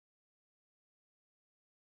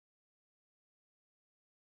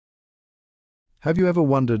Have you ever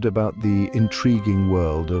wondered about the intriguing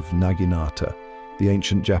world of Naginata, the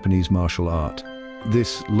ancient Japanese martial art?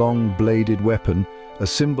 This long-bladed weapon, a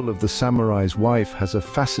symbol of the samurai's wife, has a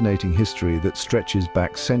fascinating history that stretches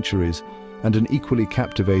back centuries and an equally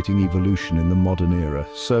captivating evolution in the modern era.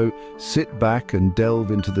 So sit back and delve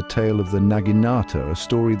into the tale of the Naginata, a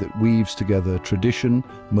story that weaves together tradition,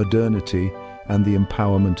 modernity, and the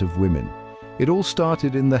empowerment of women. It all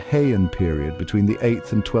started in the Heian period between the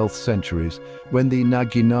 8th and 12th centuries, when the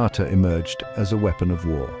Naginata emerged as a weapon of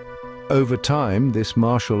war. Over time, this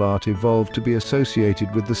martial art evolved to be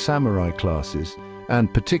associated with the samurai classes,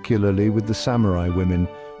 and particularly with the samurai women,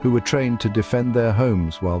 who were trained to defend their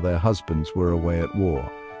homes while their husbands were away at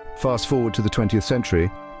war. Fast forward to the 20th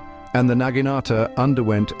century, and the Naginata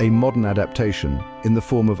underwent a modern adaptation in the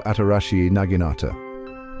form of Atarashii Naginata.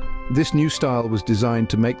 This new style was designed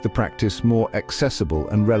to make the practice more accessible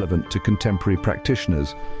and relevant to contemporary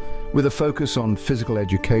practitioners, with a focus on physical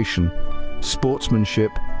education,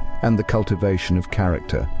 sportsmanship, and the cultivation of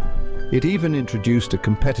character. It even introduced a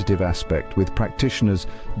competitive aspect, with practitioners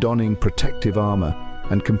donning protective armor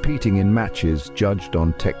and competing in matches judged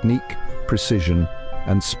on technique, precision,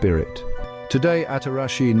 and spirit. Today,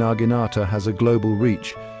 Atarashii Naginata has a global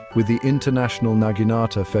reach, with the International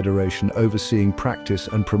Naginata Federation overseeing practice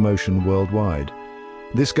and promotion worldwide.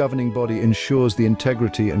 This governing body ensures the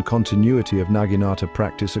integrity and continuity of Naginata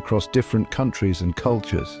practice across different countries and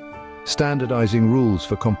cultures, standardizing rules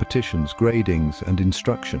for competitions, gradings, and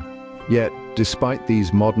instruction. Yet, despite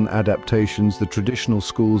these modern adaptations, the traditional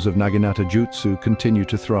schools of Naginatajutsu continue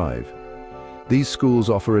to thrive. These schools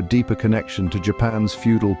offer a deeper connection to Japan's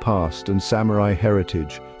feudal past and samurai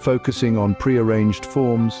heritage, focusing on prearranged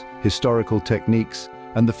forms, historical techniques,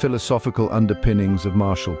 and the philosophical underpinnings of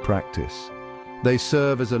martial practice. They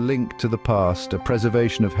serve as a link to the past, a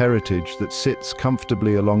preservation of heritage that sits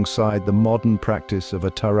comfortably alongside the modern practice of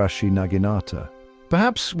Atarashii Naginata.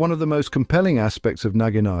 Perhaps one of the most compelling aspects of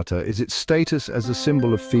Naginata is its status as a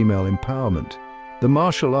symbol of female empowerment. The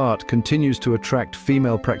martial art continues to attract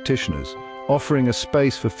female practitioners, offering a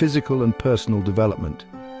space for physical and personal development.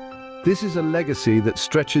 This is a legacy that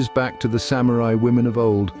stretches back to the samurai women of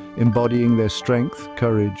old, embodying their strength,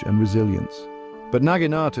 courage, and resilience. But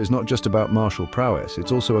Naginata is not just about martial prowess,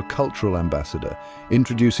 it's also a cultural ambassador,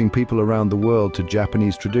 introducing people around the world to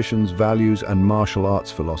Japanese traditions, values, and martial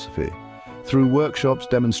arts philosophy. Through workshops,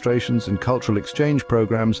 demonstrations, and cultural exchange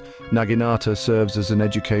programs, Naginata serves as an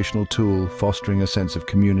educational tool, fostering a sense of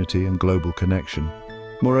community and global connection.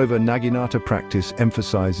 Moreover, Naginata practice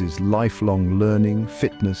emphasizes lifelong learning,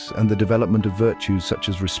 fitness, and the development of virtues such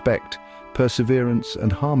as respect, perseverance,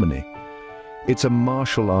 and harmony. It's a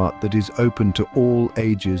martial art that is open to all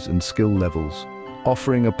ages and skill levels,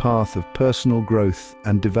 offering a path of personal growth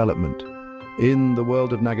and development. In the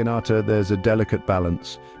world of Naginata, there's a delicate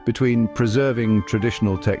balance between preserving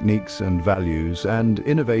traditional techniques and values and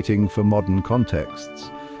innovating for modern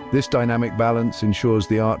contexts. This dynamic balance ensures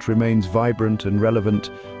the art remains vibrant and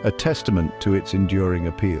relevant, a testament to its enduring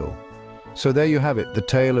appeal. So there you have it, the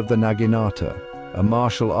tale of the Naginata, a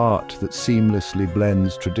martial art that seamlessly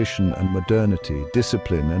blends tradition and modernity,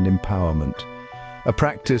 discipline and empowerment. A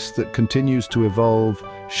practice that continues to evolve,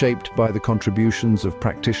 shaped by the contributions of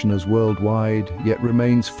practitioners worldwide, yet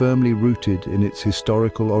remains firmly rooted in its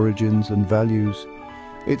historical origins and values.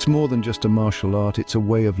 It's more than just a martial art, it's a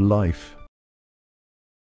way of life,